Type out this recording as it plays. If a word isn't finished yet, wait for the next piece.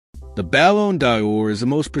The Ballon d'Or is the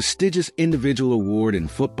most prestigious individual award in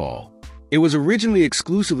football. It was originally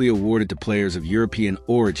exclusively awarded to players of European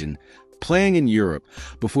origin playing in Europe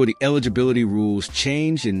before the eligibility rules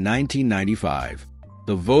changed in 1995.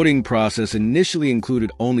 The voting process initially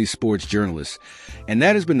included only sports journalists, and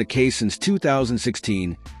that has been the case since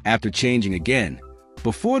 2016 after changing again.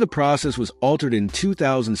 Before the process was altered in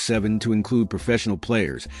 2007 to include professional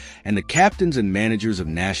players and the captains and managers of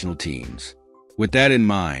national teams. With that in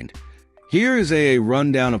mind, here is a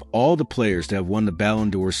rundown of all the players to have won the Ballon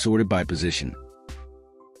d'Or sorted by position.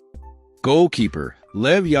 Goalkeeper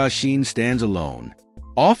Lev Yashin stands alone.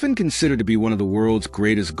 Often considered to be one of the world's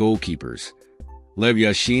greatest goalkeepers, Lev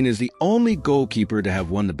Yashin is the only goalkeeper to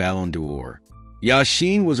have won the Ballon d'Or.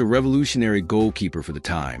 Yashin was a revolutionary goalkeeper for the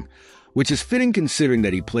time, which is fitting considering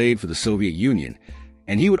that he played for the Soviet Union,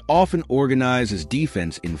 and he would often organize his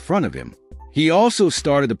defense in front of him. He also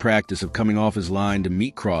started the practice of coming off his line to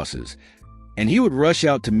meet crosses, and he would rush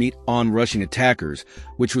out to meet on-rushing attackers,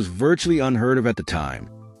 which was virtually unheard of at the time.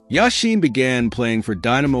 Yashin began playing for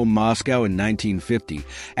Dynamo Moscow in 1950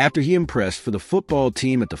 after he impressed for the football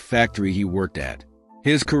team at the factory he worked at.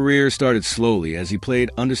 His career started slowly as he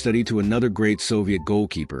played understudy to another great Soviet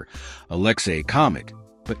goalkeeper, Alexei Kamik.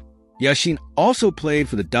 But Yashin also played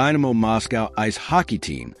for the Dynamo Moscow ice hockey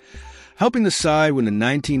team, helping the side win the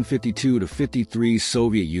 1952-53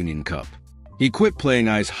 Soviet Union Cup. He quit playing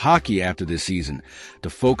ice hockey after this season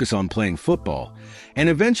to focus on playing football, and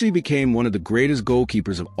eventually became one of the greatest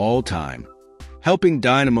goalkeepers of all time, helping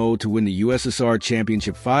Dynamo to win the USSR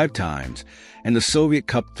Championship 5 times and the Soviet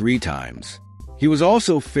Cup 3 times. He was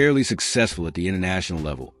also fairly successful at the international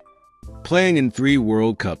level, playing in 3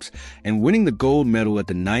 World Cups and winning the gold medal at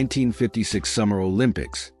the 1956 Summer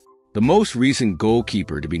Olympics. The most recent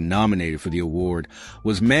goalkeeper to be nominated for the award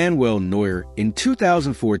was Manuel Neuer in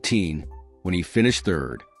 2014, when he finished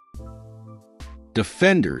 3rd.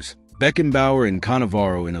 Defenders Beckenbauer and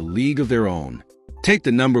Cannavaro in a league of their own. Take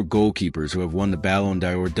the number of goalkeepers who have won the Ballon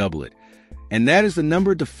d'Or doublet, and that is the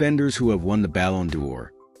number of defenders who have won the Ballon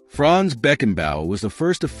d'Or. Franz Beckenbauer was the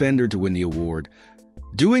first defender to win the award,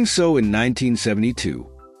 doing so in 1972.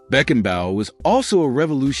 Beckenbauer was also a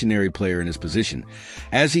revolutionary player in his position,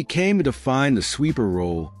 as he came to define the sweeper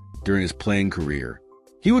role during his playing career.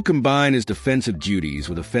 He would combine his defensive duties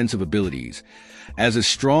with offensive abilities, as his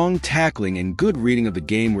strong tackling and good reading of the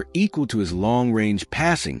game were equal to his long-range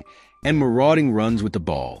passing and marauding runs with the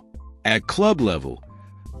ball. At club level,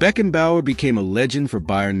 Beckenbauer became a legend for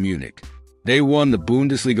Bayern Munich. They won the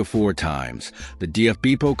Bundesliga 4 times, the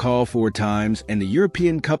DFB Pokal 4 times, and the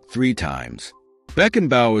European Cup 3 times.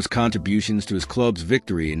 Beckenbauer's contributions to his club's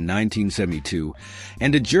victory in 1972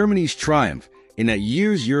 and to Germany's triumph in that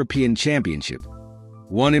year's European Championship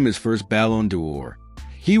won him his first Ballon d'Or.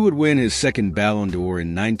 He would win his second Ballon d'Or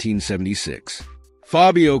in 1976.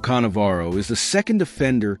 Fabio Cannavaro is the second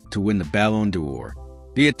defender to win the Ballon d'Or.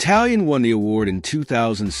 The Italian won the award in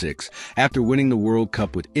 2006 after winning the World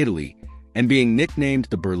Cup with Italy and being nicknamed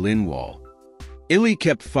the Berlin Wall. Italy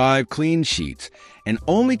kept 5 clean sheets and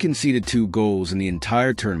only conceded 2 goals in the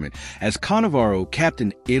entire tournament as Cannavaro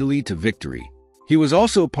captained Italy to victory. He was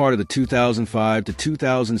also part of the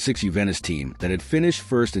 2005-2006 Juventus team that had finished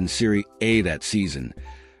first in Serie A that season,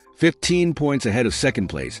 15 points ahead of second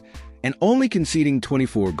place, and only conceding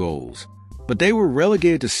 24 goals. But they were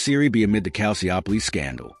relegated to Serie B amid the Calciopoli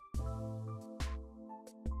scandal.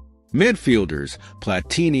 Midfielders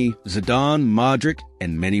Platini, Zidane, Modric,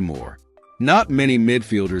 and many more. Not many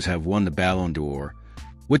midfielders have won the Ballon d'Or,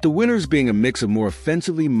 with the winners being a mix of more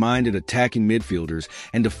offensively minded attacking midfielders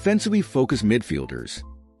and defensively focused midfielders.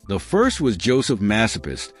 The first was Josef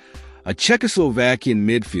Masopust, a Czechoslovakian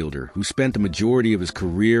midfielder who spent the majority of his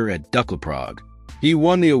career at Dukla Prague. He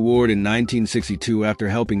won the award in 1962 after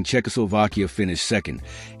helping Czechoslovakia finish second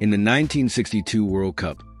in the 1962 World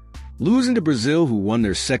Cup, losing to Brazil, who won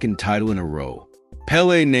their second title in a row.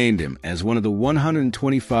 Pelé named him as one of the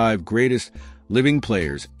 125 greatest living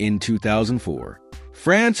players in 2004.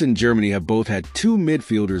 France and Germany have both had 2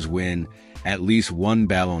 midfielders win at least 1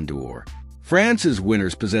 Ballon d'Or. France's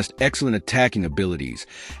winners possessed excellent attacking abilities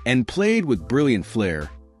and played with brilliant flair,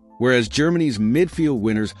 whereas Germany's midfield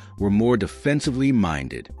winners were more defensively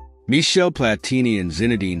minded. Michel Platini and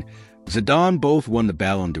Zinedine Zidane both won the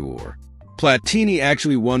Ballon d'Or. Platini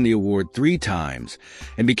actually won the award 3 times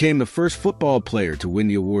and became the first football player to win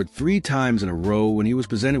the award 3 times in a row when he was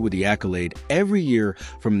presented with the accolade every year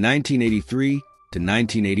from 1983 to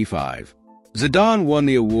 1985. Zidane won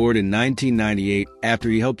the award in 1998 after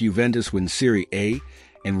he helped Juventus win Serie A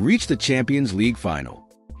and reach the Champions League final.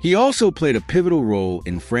 He also played a pivotal role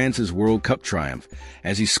in France's World Cup triumph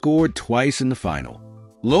as he scored twice in the final.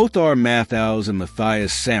 Lothar Matthäus and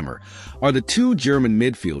Matthias Sammer are the two German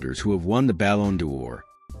midfielders who have won the Ballon d'Or.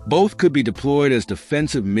 Both could be deployed as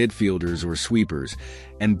defensive midfielders or sweepers,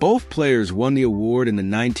 and both players won the award in the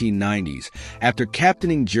 1990s after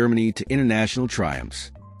captaining Germany to international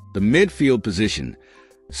triumphs. The midfield position,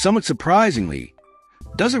 somewhat surprisingly,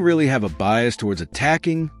 doesn't really have a bias towards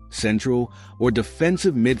attacking, central, or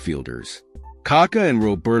defensive midfielders. Kaká and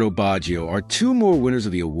Roberto Baggio are two more winners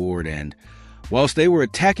of the award, and whilst they were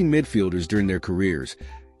attacking midfielders during their careers,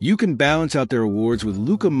 you can balance out their awards with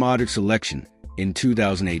Luka Modric's selection in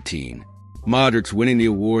 2018. Modric's winning the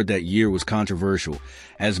award that year was controversial,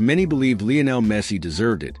 as many believed Lionel Messi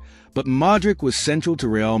deserved it, but Modric was central to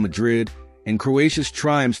Real Madrid and Croatia's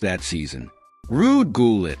triumphs that season. Ruud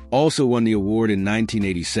Gullit also won the award in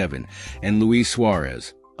 1987, and Luis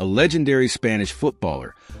Suarez, a legendary Spanish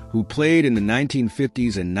footballer who played in the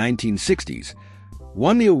 1950s and 1960s,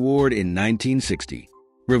 won the award in 1960.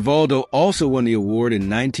 Rivaldo also won the award in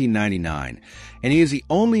 1999, and he is the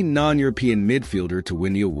only non-European midfielder to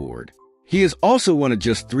win the award. He is also one of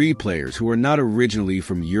just 3 players who are not originally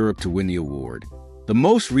from Europe to win the award. The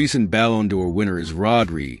most recent Ballon d'Or winner is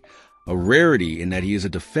Rodri, a rarity in that he is a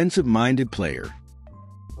defensive-minded player.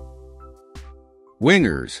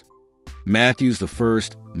 Wingers: Matthews the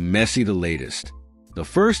first, Messi the latest. The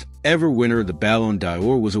first ever winner of the Ballon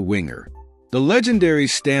d'Or was a winger. The legendary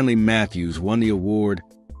Stanley Matthews won the award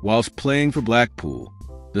whilst playing for Blackpool.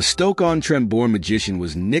 The Stoke-on-Trent-born magician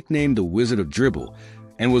was nicknamed the Wizard of Dribble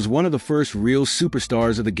and was one of the first real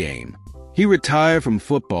superstars of the game. He retired from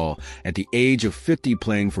football at the age of 50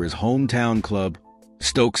 playing for his hometown club,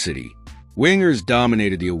 Stoke City. Wingers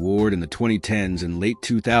dominated the award in the 2010s and late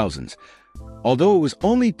 2000s, although it was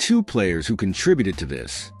only 2 players who contributed to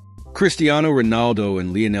this: Cristiano Ronaldo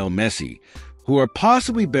and Lionel Messi, who are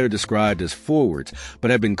possibly better described as forwards but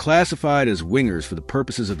have been classified as wingers for the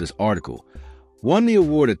purposes of this article, won the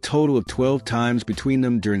award a total of 12 times between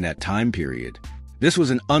them during that time period. This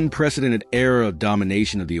was an unprecedented era of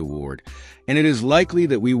domination of the award, and it is likely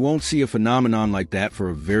that we won't see a phenomenon like that for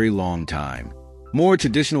a very long time. More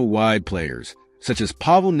traditional wide players, such as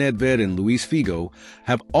Pavel Nedved and Luis Figo,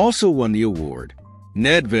 have also won the award.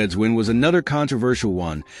 Nedved's win was another controversial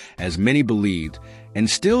one, as many believed, and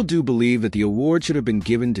still do believe, that the award should have been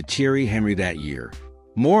given to Thierry Henry that year.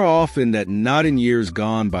 More often than not in years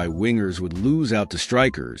gone by, wingers would lose out to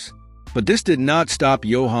strikers. But this did not stop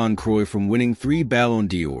Johan Cruyff from winning 3 Ballon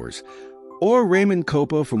d'Ors, or Raymond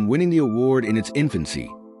Kopa from winning the award in its infancy.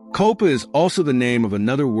 Kopa is also the name of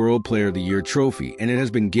another World Player of the Year trophy, and it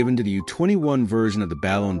has been given to the U21 version of the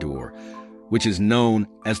Ballon d'Or, which is known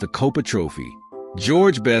as the Kopa Trophy.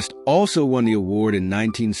 George Best also won the award in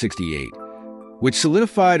 1968, which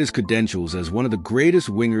solidified his credentials as one of the greatest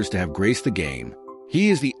wingers to have graced the game. He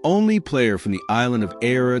is the only player from the island of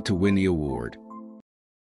Eire to win the award.